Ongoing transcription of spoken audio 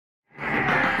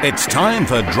It's time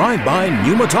for Drive-By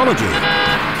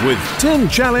Pneumatology with Tim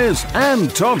Challies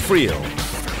and Todd Friel.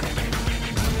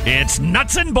 It's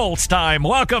nuts and bolts time.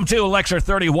 Welcome to Lecture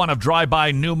 31 of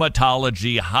Drive-By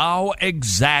Pneumatology. How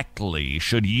exactly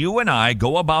should you and I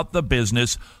go about the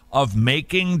business of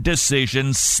making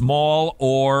decisions, small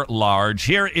or large?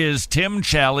 Here is Tim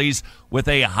Challies with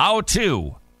a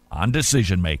how-to on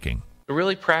decision-making.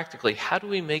 Really practically, how do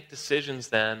we make decisions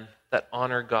then that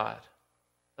honor God?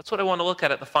 That's what I want to look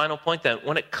at the final point then.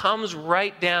 When it comes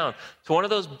right down to one of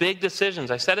those big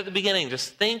decisions, I said at the beginning,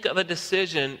 just think of a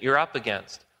decision you're up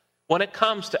against. When it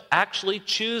comes to actually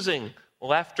choosing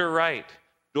left or right,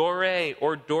 door A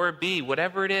or door B,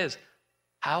 whatever it is,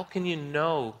 how can you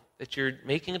know that you're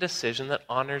making a decision that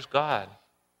honors God?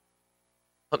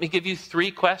 Let me give you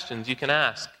 3 questions you can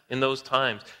ask in those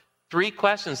times. 3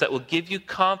 questions that will give you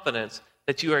confidence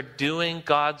that you are doing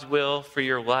God's will for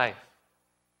your life.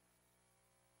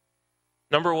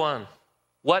 Number 1,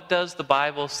 what does the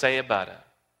Bible say about it?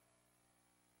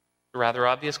 A rather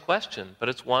obvious question, but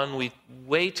it's one we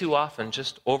way too often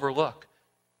just overlook.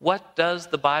 What does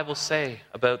the Bible say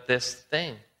about this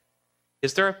thing?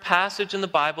 Is there a passage in the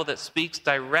Bible that speaks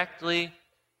directly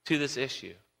to this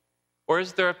issue? Or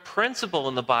is there a principle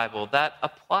in the Bible that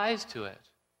applies to it?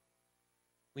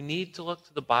 We need to look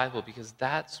to the Bible because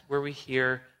that's where we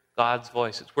hear God's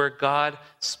voice. It's where God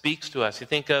speaks to us. You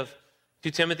think of 2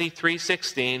 Timothy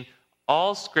 3:16,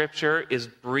 all Scripture is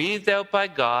breathed out by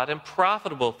God and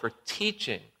profitable for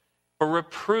teaching, for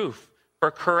reproof, for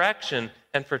correction,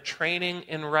 and for training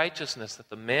in righteousness,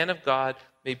 that the man of God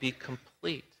may be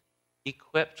complete,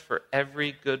 equipped for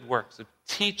every good work. So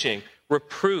teaching,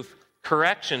 reproof,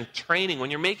 correction, training.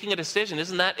 When you're making a decision,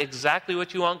 isn't that exactly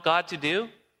what you want God to do?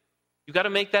 You've got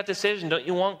to make that decision. Don't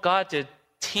you want God to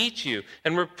teach you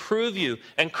and reprove you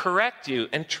and correct you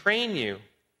and train you?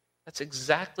 That's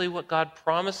exactly what God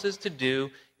promises to do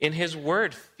in His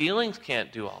Word. Feelings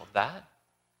can't do all of that.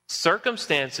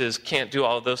 Circumstances can't do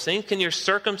all of those things. Can your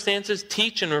circumstances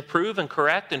teach and reprove and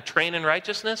correct and train in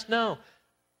righteousness? No.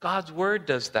 God's Word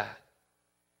does that.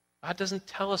 God doesn't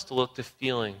tell us to look to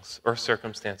feelings or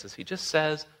circumstances. He just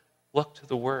says, look to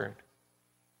the Word.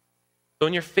 So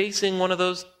when you're facing one of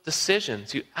those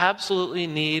decisions, you absolutely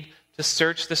need to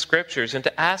search the Scriptures and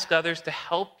to ask others to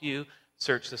help you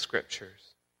search the Scriptures.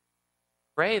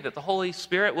 Pray that the Holy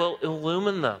Spirit will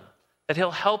illumine them, that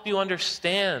He'll help you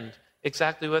understand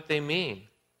exactly what they mean.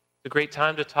 It's a great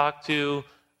time to talk to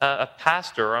a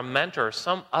pastor or a mentor or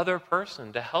some other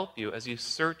person to help you as you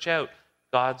search out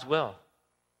God's will.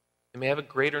 They may have a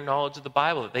greater knowledge of the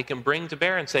Bible that they can bring to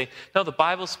bear and say, no, the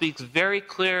Bible speaks very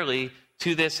clearly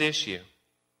to this issue.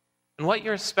 And what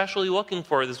you're especially looking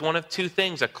for is one of 2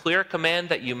 things, a clear command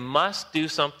that you must do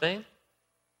something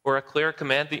or a clear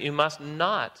command that you must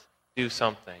not do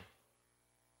something.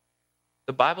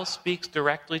 The Bible speaks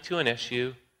directly to an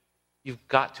issue. You've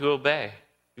got to obey.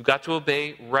 You've got to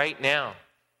obey right now.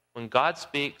 When God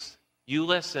speaks, you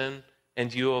listen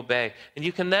and you obey. And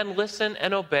you can then listen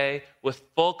and obey with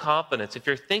full confidence. If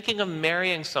you're thinking of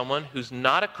marrying someone who's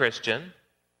not a Christian,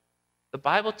 the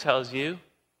Bible tells you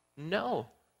no.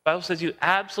 The Bible says you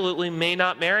absolutely may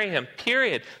not marry him,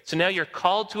 period. So now you're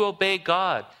called to obey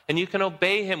God, and you can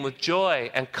obey Him with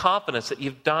joy and confidence that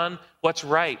you've done what's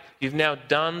right. You've now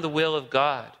done the will of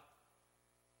God.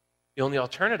 The only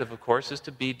alternative, of course, is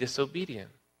to be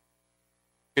disobedient.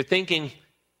 You're thinking,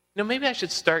 maybe I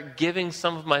should start giving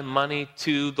some of my money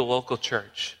to the local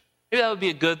church. Maybe that would be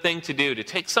a good thing to do, to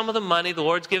take some of the money the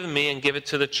Lord's given me and give it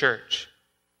to the church.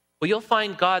 Well, you'll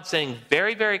find God saying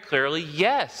very, very clearly,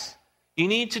 yes, you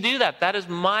need to do that. That is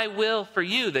my will for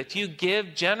you, that you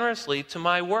give generously to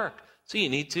my work. So you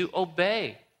need to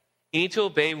obey. You need to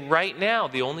obey right now.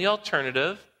 The only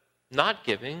alternative, not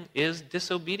giving, is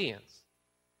disobedience.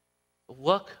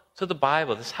 Look to the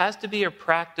Bible. This has to be your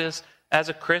practice as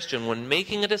a Christian. When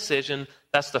making a decision,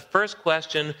 that's the first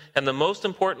question and the most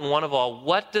important one of all.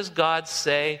 What does God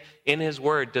say in His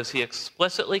Word? Does He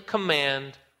explicitly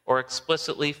command or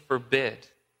explicitly forbid?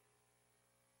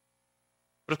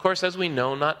 But of course, as we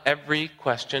know, not every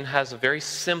question has a very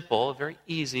simple, very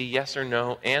easy yes or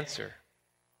no answer.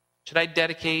 Should I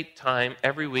dedicate time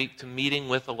every week to meeting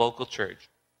with a local church?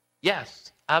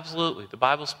 Yes, absolutely. The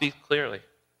Bible speaks clearly.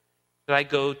 Should I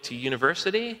go to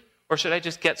university, or should I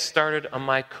just get started on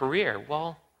my career?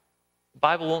 Well, the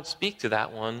Bible won't speak to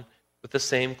that one with the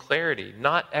same clarity.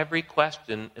 Not every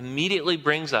question immediately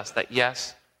brings us that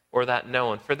yes or that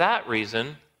no. And for that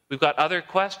reason, we've got other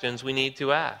questions we need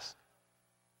to ask.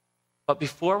 But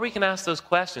before we can ask those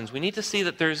questions, we need to see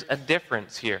that there's a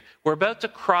difference here. We're about to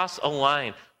cross a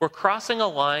line. We're crossing a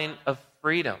line of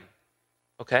freedom.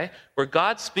 okay? Where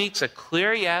God speaks a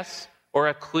clear yes or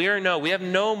a clear no. We have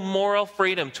no moral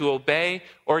freedom to obey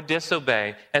or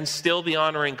disobey and still be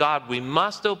honoring God. We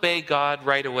must obey God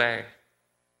right away.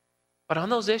 But on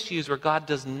those issues where God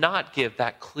does not give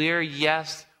that clear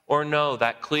yes or no,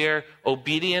 that clear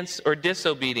obedience or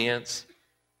disobedience,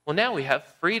 well, now we have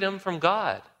freedom from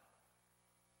God.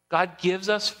 God gives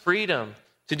us freedom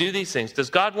to do these things. Does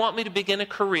God want me to begin a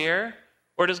career,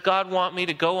 or does God want me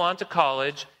to go on to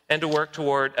college and to work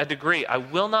toward a degree? I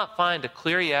will not find a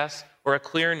clear yes or a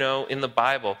clear no in the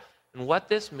Bible. And what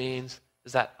this means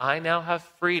is that I now have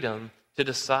freedom to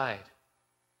decide.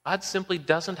 God simply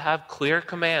doesn't have clear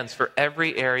commands for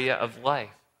every area of life.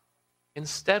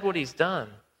 Instead, what he's done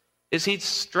is he's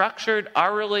structured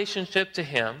our relationship to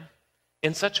him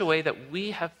in such a way that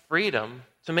we have freedom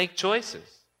to make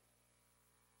choices.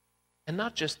 And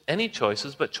not just any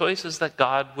choices, but choices that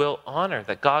God will honor,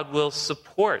 that God will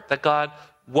support, that God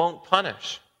won't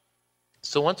punish.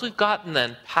 So once we've gotten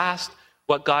then past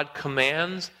what God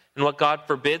commands and what God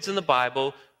forbids in the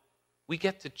Bible, we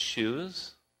get to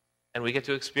choose and we get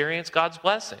to experience God's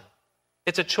blessing.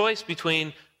 It's a choice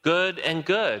between good and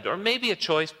good, or maybe a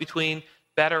choice between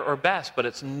better or best, but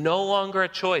it's no longer a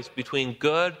choice between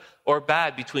good or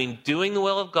bad, between doing the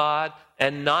will of God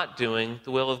and not doing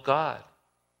the will of God.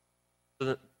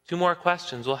 So two more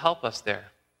questions will help us there.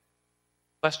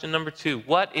 Question number 2,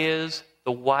 what is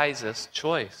the wisest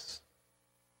choice?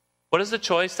 What is the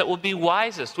choice that will be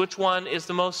wisest? Which one is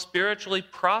the most spiritually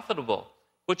profitable?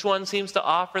 Which one seems to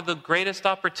offer the greatest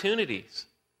opportunities?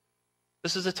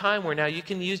 This is a time where now you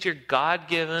can use your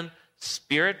God-given,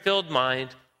 spirit-filled mind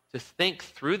to think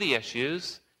through the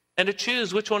issues and to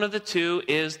choose which one of the two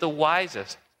is the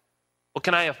wisest. Well,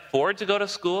 can I afford to go to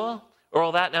school? Or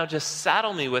will that now just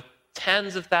saddle me with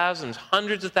tens of thousands,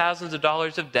 hundreds of thousands of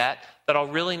dollars of debt that I'll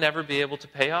really never be able to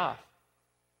pay off?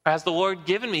 Or has the Lord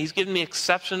given me? He's given me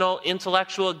exceptional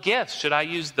intellectual gifts. Should I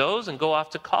use those and go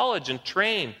off to college and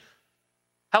train?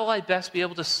 How will I best be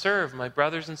able to serve my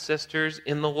brothers and sisters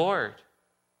in the Lord?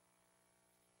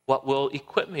 What will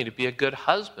equip me to be a good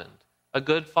husband, a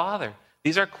good father?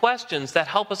 These are questions that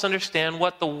help us understand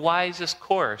what the wisest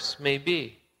course may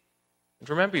be. And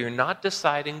remember, you're not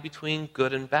deciding between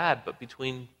good and bad, but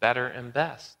between better and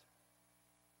best.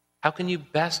 How can you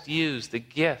best use the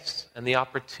gifts and the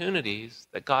opportunities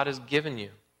that God has given you?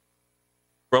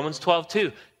 Romans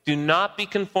 12:2, do not be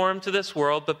conformed to this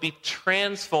world, but be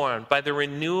transformed by the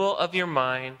renewal of your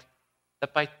mind,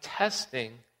 that by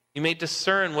testing you may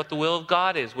discern what the will of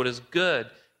God is, what is good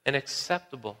and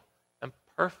acceptable and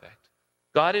perfect.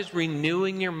 God is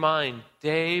renewing your mind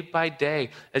day by day.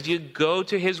 As you go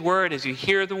to his word, as you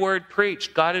hear the word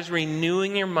preached, God is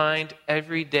renewing your mind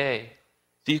every day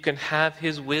so you can have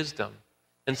his wisdom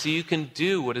and so you can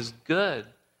do what is good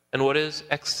and what is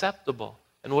acceptable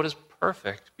and what is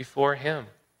perfect before him.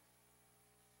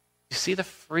 You see the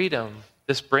freedom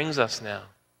this brings us now.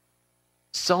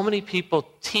 So many people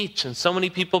teach and so many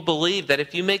people believe that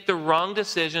if you make the wrong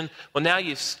decision, well, now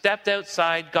you've stepped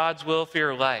outside God's will for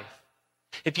your life.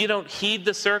 If you don't heed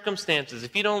the circumstances,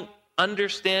 if you don't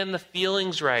understand the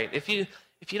feelings right, if you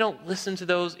don't listen to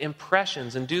those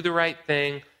impressions and do the right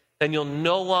thing, then you'll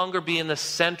no longer be in the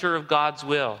center of God's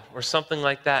will or something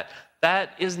like that.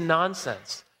 That is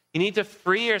nonsense. You need to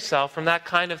free yourself from that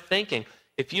kind of thinking.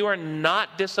 If you are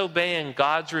not disobeying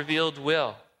God's revealed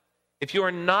will, if you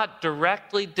are not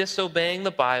directly disobeying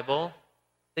the Bible,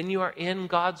 then you are in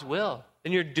God's will.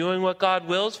 Then you're doing what God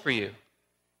wills for you.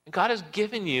 And God has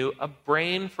given you a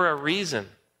brain for a reason.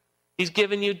 He's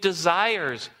given you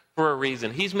desires for a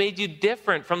reason. He's made you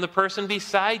different from the person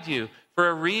beside you for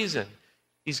a reason.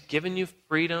 He's given you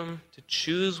freedom to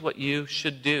choose what you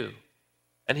should do.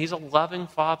 And he's a loving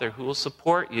father who will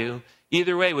support you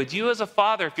either way. Would you as a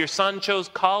father, if your son chose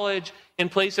college in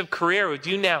place of career, would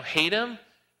you now hate him?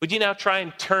 Would you now try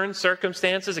and turn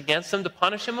circumstances against him to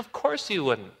punish him? Of course you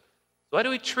wouldn't. Why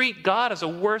do we treat God as a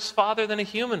worse father than a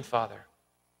human father?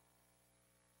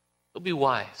 So be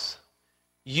wise.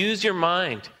 Use your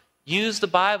mind. Use the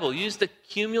Bible. Use the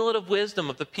cumulative wisdom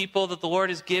of the people that the Lord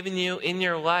has given you in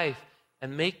your life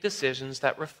and make decisions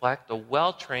that reflect a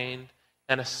well-trained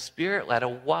and a spirit-led, a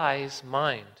wise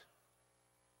mind.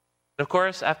 And of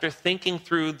course, after thinking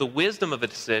through the wisdom of a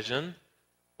decision,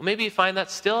 well, maybe you find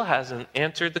that still hasn't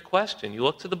answered the question. You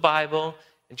look to the Bible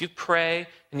and you pray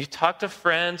and you talk to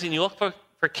friends and you look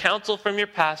for counsel from your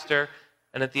pastor,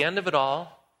 and at the end of it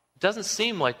all, it doesn't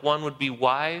seem like one would be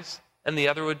wise and the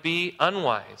other would be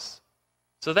unwise.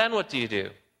 So then what do you do?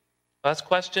 Well, that's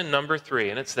question number 3,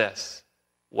 and it's this.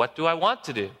 What do I want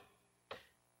to do?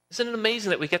 Isn't it amazing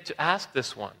that we get to ask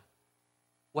this one?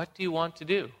 What do you want to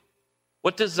do?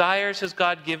 What desires has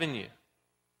God given you?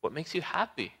 What makes you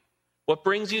happy? What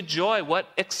brings you joy? What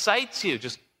excites you?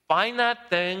 Just find that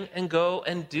thing and go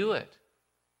and do it.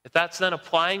 If that's then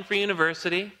applying for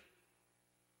university,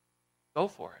 go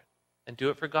for it and do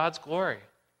it for God's glory.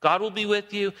 God will be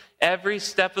with you every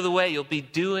step of the way. You'll be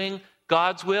doing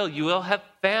God's will. You will have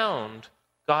found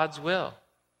God's will.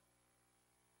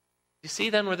 You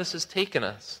see then where this has taken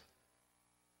us?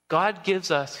 God gives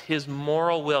us his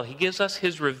moral will. He gives us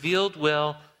his revealed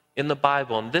will in the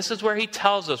Bible. And this is where he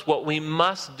tells us what we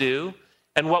must do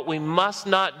and what we must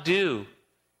not do.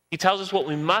 He tells us what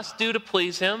we must do to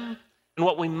please him and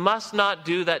what we must not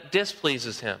do that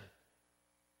displeases him.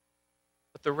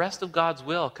 But the rest of God's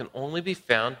will can only be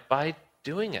found by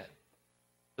doing it.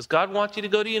 Does God want you to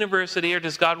go to university, or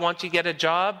does God want you to get a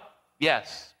job?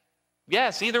 Yes.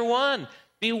 Yes, either one.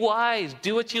 Be wise.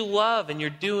 Do what you love, and you're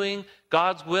doing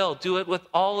God's will. Do it with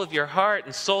all of your heart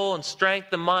and soul and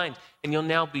strength and mind, and you'll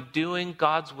now be doing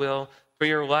God's will for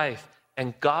your life.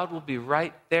 And God will be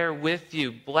right there with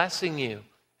you, blessing you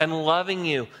and loving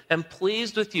you and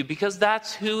pleased with you, because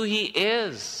that's who he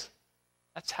is.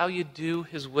 That's how you do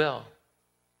his will.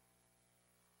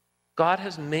 God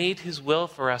has made his will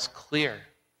for us clear.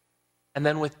 And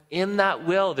then within that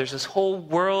will, there's this whole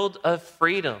world of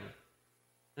freedom.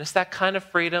 And it's that kind of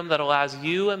freedom that allows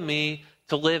you and me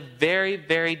to live very,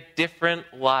 very different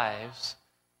lives,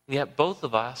 and yet both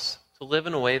of us to live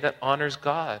in a way that honors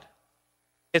God.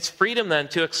 It's freedom then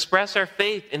to express our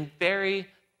faith in very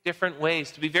different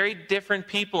ways, to be very different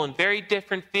people in very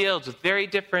different fields with very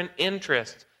different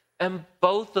interests. And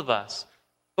both of us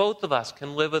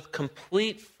can live with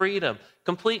complete freedom,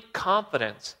 complete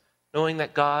confidence, knowing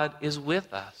that God is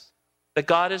with us, that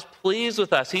God is pleased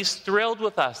with us. He's thrilled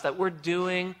with us, that we're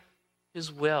doing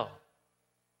his will.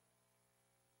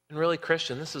 And really,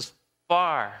 Christian, this is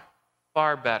far,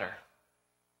 far better.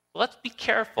 Let's be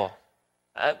careful.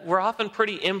 We're often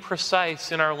pretty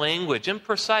imprecise in our language,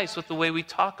 imprecise with the way we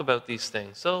talk about these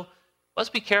things. So let's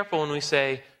be careful when we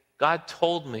say, God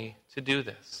told me to do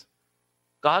this.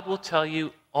 God will tell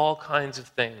you all kinds of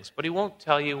things, but he won't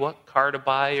tell you what car to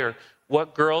buy or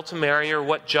what girl to marry or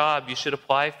what job you should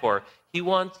apply for. He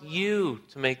wants you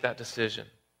to make that decision.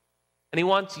 And he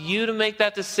wants you to make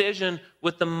that decision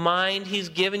with the mind he's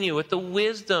given you, with the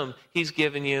wisdom he's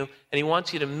given you. And he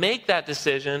wants you to make that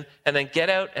decision and then get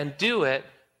out and do it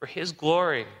for his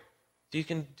glory. So you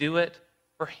can do it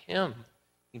for him.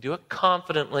 You can do it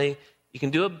confidently, you can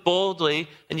do it boldly,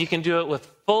 and you can do it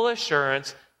with full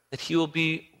assurance that he will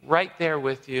be right there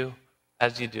with you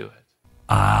as you do it.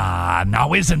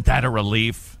 Now isn't that a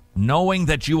relief? Knowing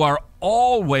that you are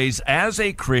always, as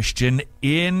a Christian,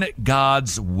 in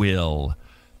God's will,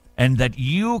 and that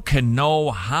you can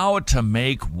know how to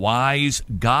make wise,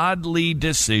 godly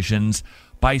decisions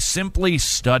by simply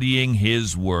studying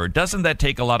his word. Doesn't that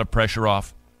take a lot of pressure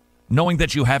off? Knowing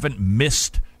that you haven't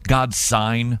missed God's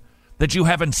sign, that you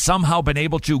haven't somehow been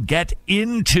able to get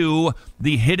into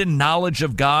the hidden knowledge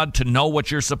of God to know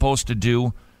what you're supposed to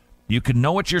do. You can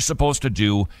know what you're supposed to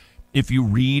do if you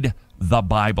read the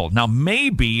Bible. Now,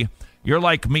 maybe you're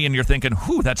like me and you're thinking,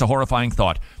 whew, that's a horrifying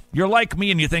thought. You're like me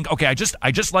and you think, okay, I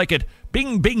just like it.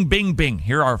 Bing, bing, bing, bing.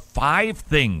 Here are 5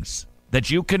 things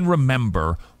that you can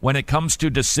remember when it comes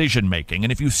to decision making.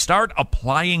 And if you start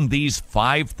applying these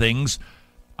 5 things,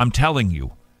 I'm telling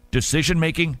you, decision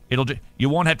making, you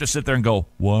won't have to sit there and go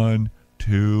 1,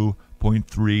 2,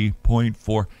 0.3,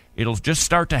 0.4. It'll just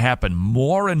start to happen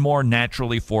more and more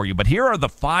naturally for you. But here are the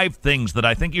 5 things that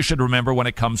I think you should remember when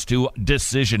it comes to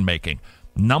decision making.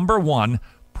 Number 1,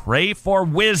 pray for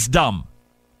wisdom.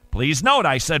 Please note,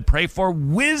 I said pray for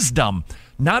wisdom.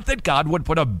 Not that God would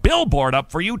put a billboard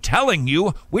up for you telling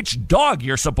you which dog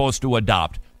you're supposed to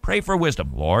adopt. Pray for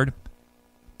wisdom. Lord,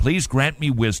 please grant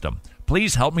me wisdom.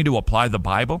 Please help me to apply the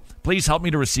Bible. Please help me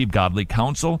to receive godly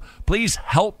counsel. Please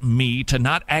help me to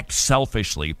not act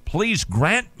selfishly. Please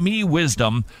grant me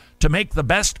wisdom to make the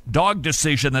best dog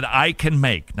decision that I can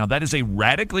make. Now, that is a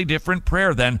radically different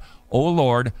prayer than, oh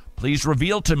Lord, please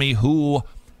reveal to me who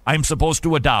I'm supposed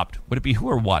to adopt. Would it be who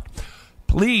or what?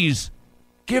 Please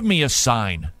give me a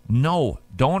sign. No,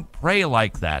 don't pray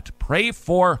like that. Pray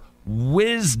for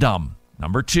wisdom.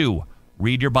 Number 2,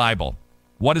 read your Bible.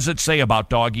 What does it say about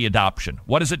doggy adoption?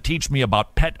 What does it teach me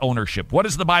about pet ownership? What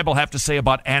does the Bible have to say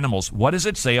about animals? What does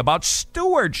it say about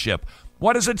stewardship?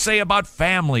 What does it say about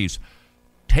families?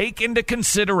 Take into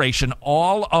consideration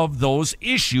all of those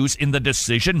issues in the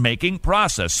decision-making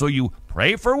process. So you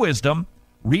pray for wisdom,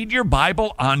 read your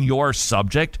Bible on your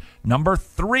subject. Number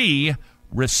 3,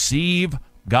 receive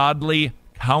godly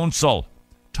counsel.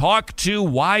 Talk to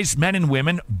wise men and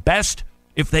women, best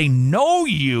if they know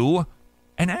you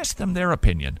and ask them their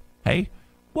opinion. Hey,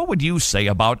 what would you say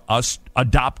about us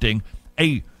adopting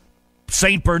a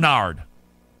St. Bernard?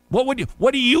 What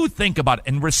do you think about it?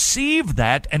 And receive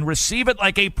that, and receive it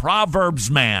like a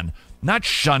Proverbs man. Not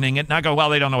shunning it, not go,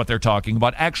 well, they don't know what they're talking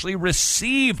about. Actually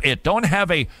receive it. Don't have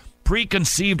a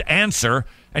preconceived answer,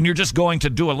 and you're just going to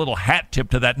do a little hat tip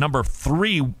to that number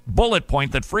 3 bullet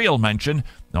point that Friel mentioned.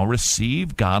 No,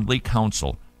 receive godly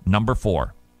counsel. Number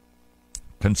 4,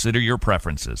 consider your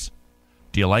preferences.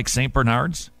 Do you like St.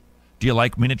 Bernards? Do you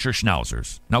like miniature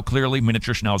schnauzers? Now, clearly,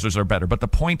 miniature schnauzers are better, but the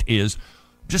point is,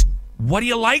 just what do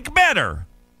you like better?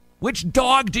 Which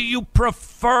dog do you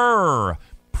prefer?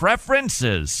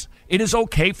 Preferences. It is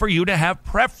okay for you to have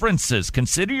preferences.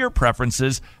 Consider your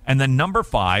preferences. And then number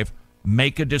 5,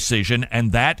 make a decision,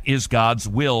 and that is God's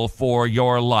will for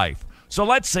your life. So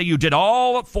let's say you did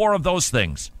all 4 of those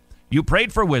things. You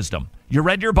prayed for wisdom. You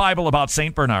read your Bible about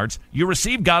St. Bernards. You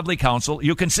received godly counsel.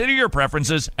 You consider your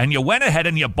preferences, and you went ahead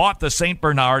and you bought the St.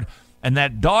 Bernard, and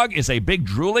that dog is a big,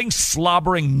 drooling,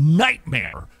 slobbering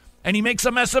nightmare, and he makes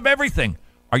a mess of everything.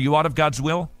 Are you out of God's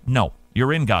will? No,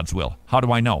 you're in God's will. How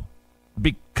do I know?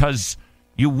 Because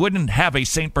you wouldn't have a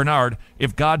St. Bernard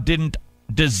if God didn't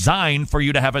design for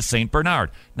you to have a St.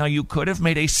 Bernard. Now, you could have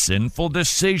made a sinful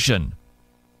decision.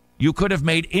 You could have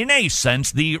made, in a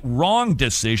sense, the wrong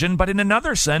decision, but in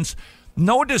another sense,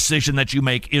 no decision that you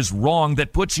make is wrong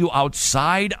that puts you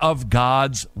outside of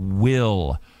God's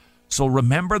will. So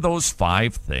remember those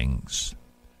 5 things.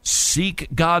 Seek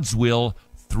God's will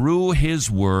through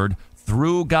His Word,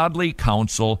 through godly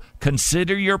counsel.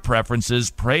 Consider your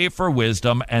preferences, pray for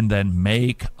wisdom, and then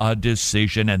make a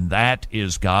decision. And that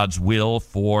is God's will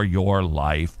for your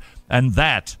life. And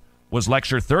that was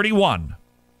Lecture 31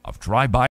 of Drive-By.